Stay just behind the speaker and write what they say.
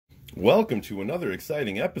Welcome to another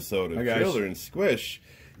exciting episode of Hi, guys. Driller and Squish.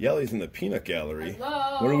 Yeli's in the peanut gallery.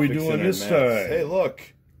 Hello. What are we Fixing doing our this mats. time? Hey, look.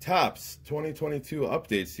 Tops 2022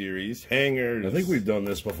 update series. Hangers. I think we've done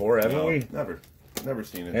this before, haven't No, we? Never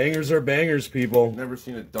seen it. Hangers are bangers, people. Never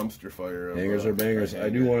seen a dumpster fire. Hangers are bangers. I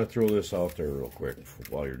do want to throw this out there real quick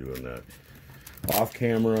while you're doing that. Off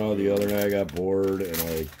camera, the other night I got bored and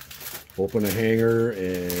I opened a hanger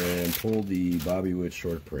and pulled the Bobby Witt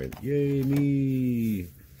short print. Yay, me!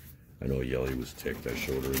 I know Yeli was ticked. I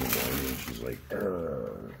showed her in the morning and she's like,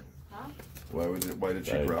 "Arr." Huh? Why did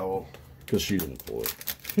she growl? Because she didn't pull it.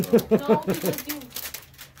 No, because you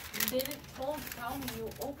didn't tell me you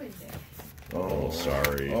opened it. Oh,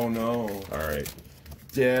 sorry. Oh, no. All right.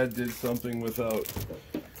 Dad did something without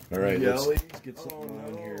All right, Yeli. let's get something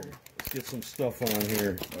on here. Let's get some stuff on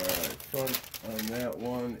here. Alright, front on that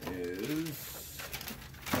one is...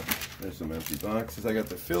 There's some empty boxes. I got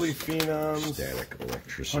the Philly Phenoms. Static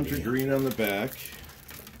electricity. Hunter Green on the back.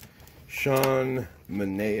 Sean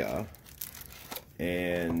Manea.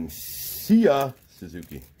 And Sia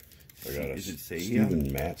Suzuki. I got Is it Seiya?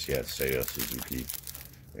 Steven Matz, yeah, Seiya Suzuki.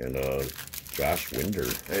 And Josh Winder.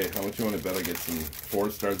 Hey, how much you want to bet I get some 4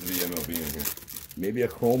 stars of the MLB in here? Maybe a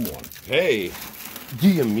chrome one. Hey, do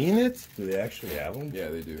you mean it? Do they actually have them? Yeah,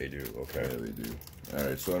 they do. They do, okay. Yeah, they do.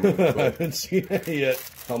 Alright, so I'm going to I haven't seen it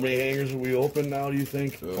yet. How many hangers are we open now, do you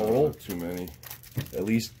think? Total? Too many. At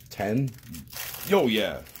least 10? Oh,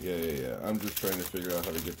 yeah. Yeah. I'm just trying to figure out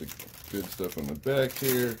how to get the good stuff on the back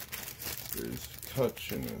here. There's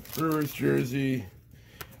Kutch and a Brewers jersey.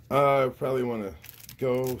 I probably want to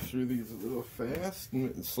go through these a little fast,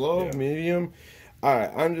 slow, Yeah. medium. All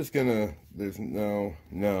right, I'm just going to, there's no.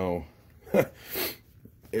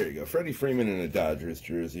 There you go. Freddie Freeman in a Dodgers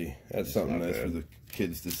jersey. That's something not nice bad. for the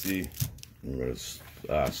kids to see. There's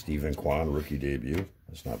Stephen Kwan, rookie debut.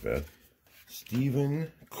 That's not bad. Stephen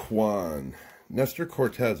Kwan. Nestor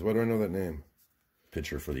Cortez. Why do I know that name?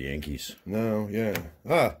 Pitcher for the Yankees. No, yeah.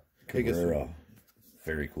 Cabrera.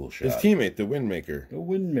 Very cool shot. His teammate, the Windmaker. The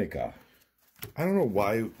Windmaker. I don't know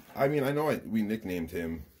why. I mean, I know we nicknamed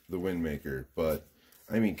him the Windmaker, but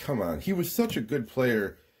I mean, come on. He was such a good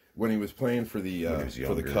player when he was playing for the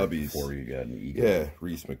Cubbies. Before you got an ego. Yeah,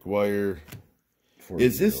 Reese McGuire. Before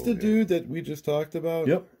Is this ego, the yeah. dude that we just talked about?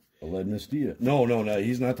 Yep. Aledmus Diaz. No,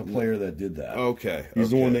 he's not the player that did that. Okay.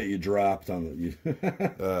 He's the one that you dropped on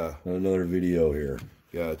another video here.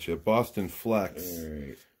 Gotcha. Boston Flex, All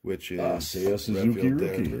right. which is Seiya Suzuki Redfield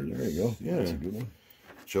rookie. Danvers. There you go. Yeah. That's a good one.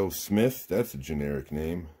 Joe Smith, that's a generic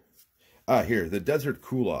name. Here, the Desert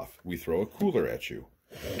Cool Off. We throw a cooler at you.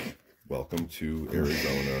 Welcome to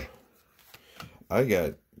Arizona. I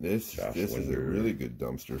got this. This is a really good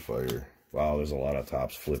dumpster fire. Wow, there's a lot of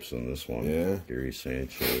tops flips in this one. Yeah. Gary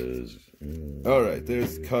Sanchez. All right,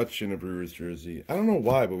 there's Kutch in a Brewer's jersey. I don't know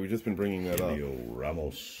why, but we've just been bringing that up. Julio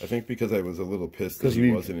Ramos. I think because I was a little pissed that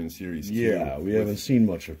he wasn't in Series 2. Yeah, we haven't seen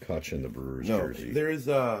much of Kutch in the Brewers No, jersey. there is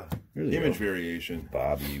image variation.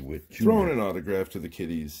 Bobby Witt Jr. Throwing an autograph to the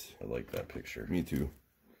kiddies. I like that picture. Me too.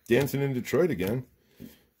 Dancing in Detroit again.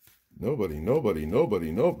 Nobody.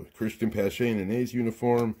 Christian Pache in an A's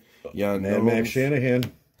uniform. Jan Mad Max Shanahan.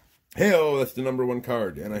 Hey-oh, that's the #1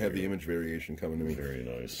 card. And I have the image variation coming to me. Very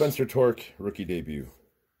nice. Spencer Torque, rookie debut.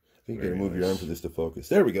 I think you're going to move your arm for this to focus.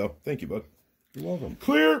 There we go. Thank you, bud. You're welcome.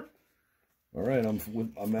 Clear! All right, I'm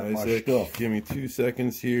at my Isaac, stuff. give me 2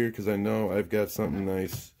 seconds here because I know I've got something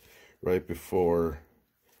nice right before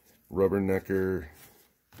Rubbernecker.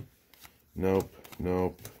 Nope.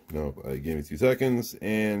 Give me 2 seconds,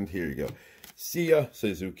 and here you go. Sia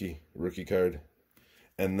Suzuki, rookie card.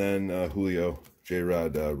 And then Julio,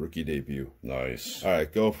 J-Rod, rookie debut. Nice. All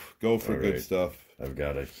right, go for good stuff. I've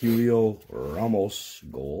got a Julio Ramos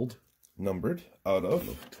gold. Numbered out of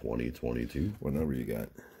 2022. what number you got?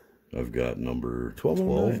 I've got number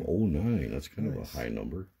 1209. 1209. That's kind of a high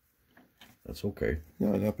number. That's okay.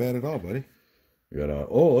 No, not bad at all, buddy. We got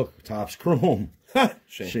a look, Topps Chrome.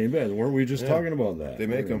 Shame. Shane Bad. Weren't we just talking about that? They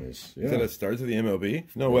make Very them. nice. Is that a Stars of the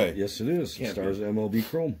MLB? No way. Yes, it is. Can't Stars MLB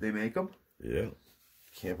Chrome. They make them? Yeah.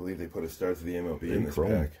 Can't believe they put a Stars of the MLB in this Chrome.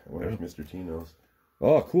 Chrome. pack. I wonder if Mr. T knows.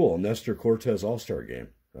 Oh, cool. Nestor Cortez All-Star Game.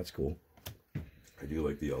 That's cool. I do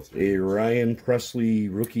like the All-Star. A Ryan Presley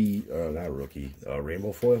rookie, not rookie,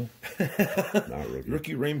 rainbow foil. Not rookie.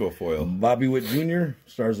 Rookie rainbow foil. Bobby Witt Jr.,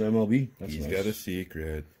 Stars of MLB. That's He's nice. got a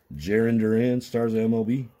secret. Jaron Duran, Stars of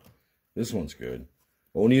MLB. This one's good.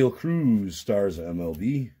 O'Neal Cruz, Stars of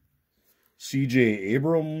MLB. CJ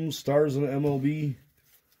Abrams, Stars of MLB.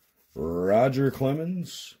 Roger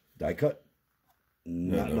Clemens, die cut.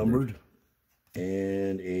 Not numbered.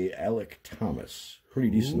 And a Alec Thomas. Pretty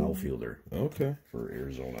decent outfielder Okay. for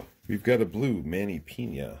Arizona. We've got a blue Manny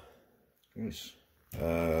Pena. Nice.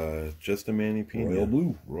 Just a Manny Pena. Royal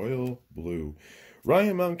Blue. Royal Blue.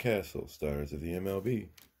 Ryan Mountcastle, stars of the MLB.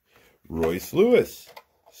 Royce Lewis,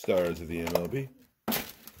 stars of the MLB.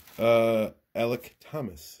 Alec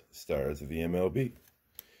Thomas, stars of the MLB.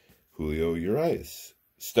 Julio Urias,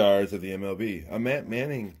 stars of the MLB. A Matt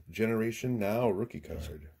Manning, Generation Now rookie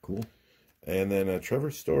card. Cool. And then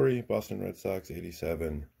Trevor Story, Boston Red Sox,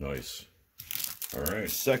 87. Nice. All right.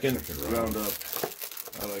 Second roundup.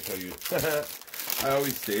 I like how you... I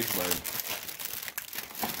always stage mine.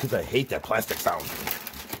 Because I hate that plastic sound.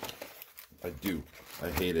 I do. I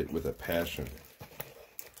hate it with a passion.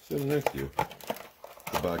 Sitting next to you.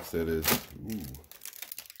 The box set is... Ooh.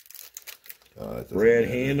 Red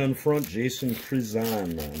hand on front, Jason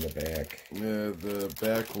Krizan on the back. Yeah, the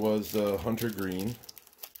back was Hunter Green.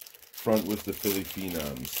 Front was the Philly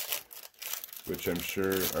Phenoms, which I'm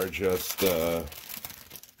sure are just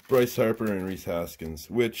Bryce Harper and Rhys Hoskins.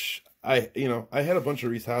 Which I had a bunch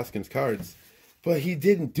of Rhys Hoskins cards, but he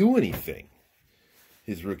didn't do anything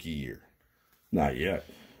his rookie year. Not yet.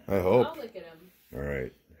 I hope. I'll look at him. All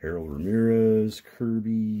right. Harold Ramirez,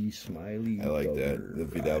 Kirby, Smiley. I like that. The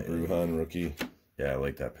Vidal Brujan rookie. Yeah, I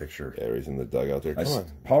like that picture. Yeah, he's in the dugout there. Come on.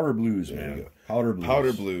 Powder blues, man. Powder blues.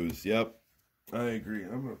 Powder blues. Yep. I agree.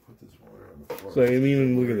 I'm going to put this water on the floor. So, I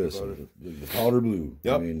mean, look at this. The powder blue.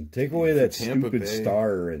 Yep. I mean, take away that Tampa stupid Bay.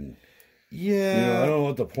 star and... Yeah. You know, I don't know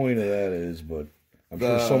what the point of that is, but I'm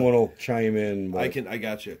sure someone will chime in. But... I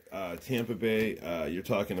got you. Tampa Bay, you're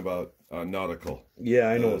talking about nautical. Yeah,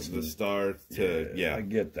 I know. The star to, yeah. I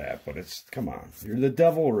get that, but it's, come on. You're the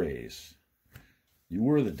Devil Rays. You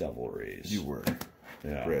were the Devil Rays. You were.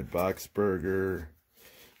 Yeah. Brad Boxberger,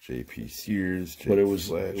 J.P. Sears, But it was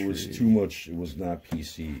too much. It was not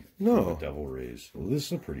PC. No. For the Devil Rays. Well, this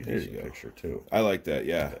is a pretty decent picture, too. I like that,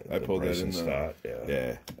 yeah. I pulled that in. Stott,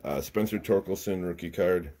 yeah. Spencer Torkelson, rookie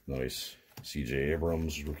card. Nice. C.J.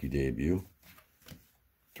 Abrams, rookie debut.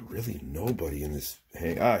 Really nobody in this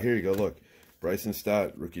hang. Here you go, look. Bryson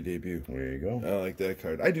Stott, rookie debut. There you go. I like that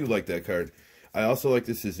card. I do like that card. I also like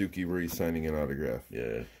the Suzuki where he's signing an autograph.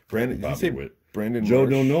 Yeah. Brandon, did you say Witt. Brandon Joe Marsh?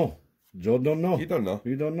 don't know. Joe don't know. You don't know.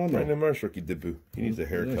 You don't know. Brandon Marsh, rookie debut. He needs a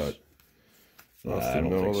haircut. Nice. Austin I don't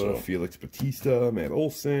think Nola, so. Felix Batista, Matt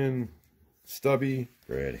Olson, Stubby,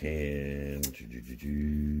 Brad Hand.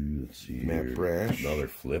 Let's see. Matt here. Brash. Another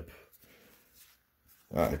flip.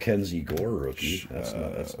 Mackenzie Gore rookie.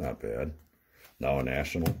 That's not bad. Now a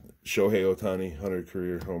national. Shohei Ohtani, 100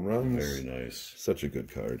 career home runs. Very nice. Such a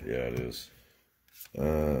good card. Yeah, it is.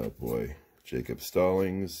 Boy. Jacob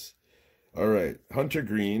Stallings. All right. Hunter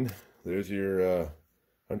Green. There's your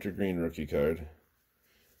Hunter Green rookie card.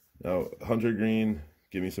 Now, Hunter Green,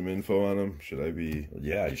 give me some info on him. Should I be...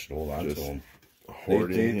 Yeah, you should hold on to him.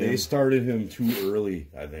 Hoarding him? They started him too early,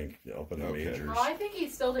 I think, up in the majors. Oh, I think he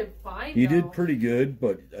still did fine. He though. did pretty good,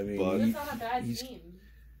 but I mean, He was on a bad team.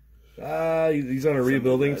 he's on a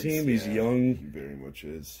rebuilding team. He's young. He very much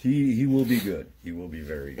is. He will be good. He will be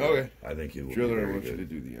very good. Okay. I think he will Driller, be I very want good. you to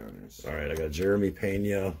do the honors. All right, I got Jeremy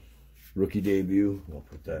Pena, rookie debut. I'll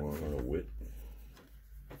put that in front of Witt.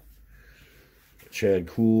 Chad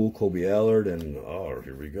Kuhl, Kobe Allard, and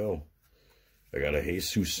here we go. I got a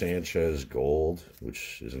Jesus Sanchez gold,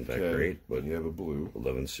 which isn't that great, but you have a blue.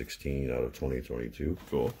 11/16 out of 2022.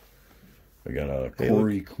 Cool. I got a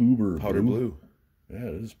Corey Kluber Powder blue. Yeah,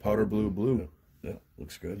 it is Powder blue. Yeah,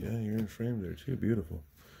 looks good. Yeah, you're in frame there too. Beautiful.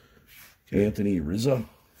 Anthony Rizzo,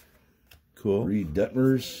 Cool. Reed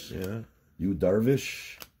Detmers, Yeah. Yu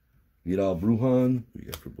Darvish, Vidal Brujan, We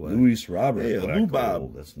got for black. Luis Robert. Hey, black Lou Bob.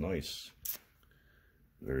 gold. That's nice.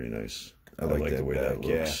 Very nice. I like that the way that back,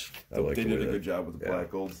 looks. yeah. I like They the did way a that- good job with the black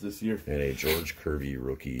golds this year. And a George Kirby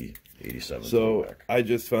rookie 87. So throwback. I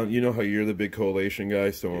just found, you know how you're the big collation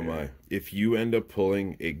guy, so am I. If you end up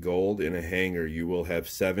pulling a gold in a hanger, you will have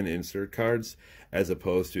 7 insert cards, as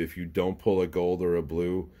opposed to if you don't pull a gold or a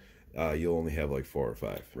blue, you'll only have like 4 or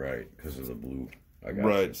 5. Right, because of the blue. I got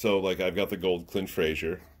Right, you. so like I've got the gold Clint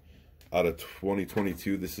Frazier. Out of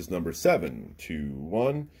 2022, this is number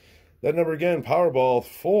 721. That number again, Powerball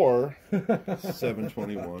 4,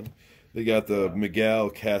 721. They got the Miguel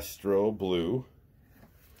Castro blue.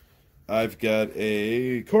 I've got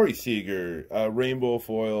a Corey Seager, rainbow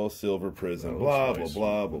foil, silver prism, blah, nice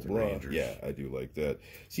blah, blah, blah, with the blah. Rangers. Yeah, I do like that.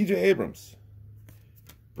 CJ Abrams.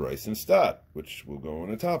 Bryson Stott, which will go in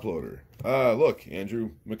a top loader. Look, Andrew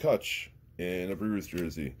McCutch in a Brewers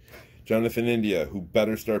jersey. Jonathan India, who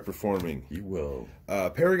better start performing. You will.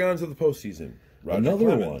 Paragons of the postseason. Roger Another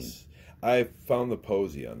Clemens. I found the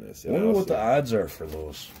posy on this. I And wonder I what the also- odds are for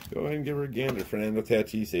those. Go ahead and give her a gander. Fernando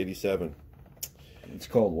Tatis, 87. It's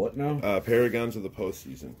called what now? Paragons of the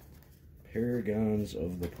postseason. Paragons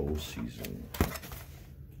of the postseason.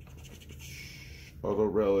 Auto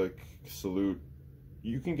Relic, Salute.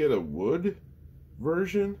 You can get a wood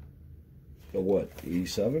version? A what,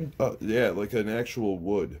 87? Yeah, like an actual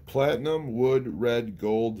wood. Platinum, wood, red,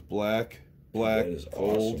 gold, black, That is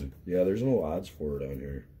gold. awesome. Yeah, there's no odds for it on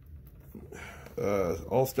here.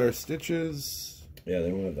 All-Star Stitches. Yeah,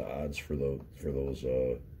 they don't have the odds for those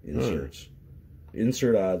inserts.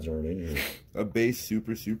 Insert odds aren't in here. A base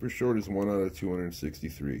super short is 1 out of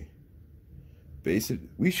 263. Base.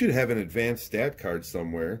 We should have an advanced stat card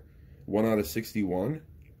somewhere. 1 out of 61.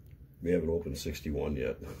 We haven't opened 61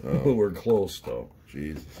 yet. Oh. We're close, though.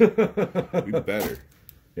 Jeez. We better.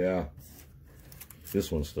 Yeah.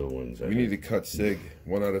 This one still wins. We need to cut Sig.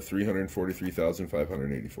 1 out of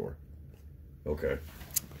 343,584. Okay.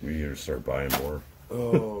 We need to start buying more.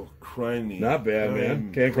 Oh, criminy. Not bad,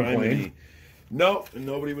 man. Can't complain. No,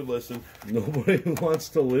 nobody would listen. Nobody wants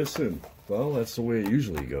to listen. Well, that's the way it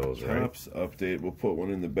usually goes, right? Tops update. We'll put one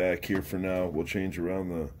in the back here for now. We'll change around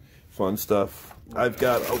the fun stuff. I've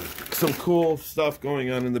got some cool stuff going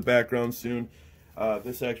on in the background soon.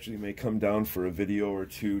 This actually may come down for a video or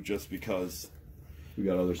two just because... We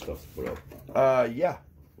got other stuff to put up. Yeah.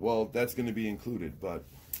 Well, that's going to be included, but...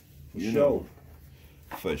 You know.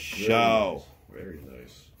 For show. Very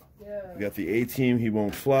nice. Yeah. We got the A-Team, he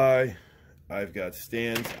won't fly. I've got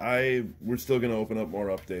stands. We're still going to open up more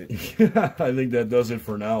updates. I think that does it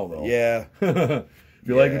for now, though. Yeah. If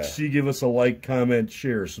you like what you see, give us a like, comment,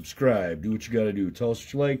 share, subscribe. Do what you got to do. Tell us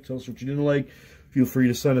what you like. Tell us what you didn't like. Feel free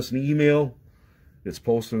to send us an email. It's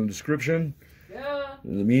posted in the description. Yeah.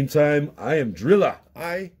 In the meantime, I am Driller.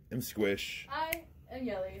 I am Squish. I am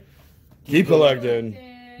Yeli. Keep collecting.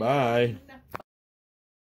 Bye.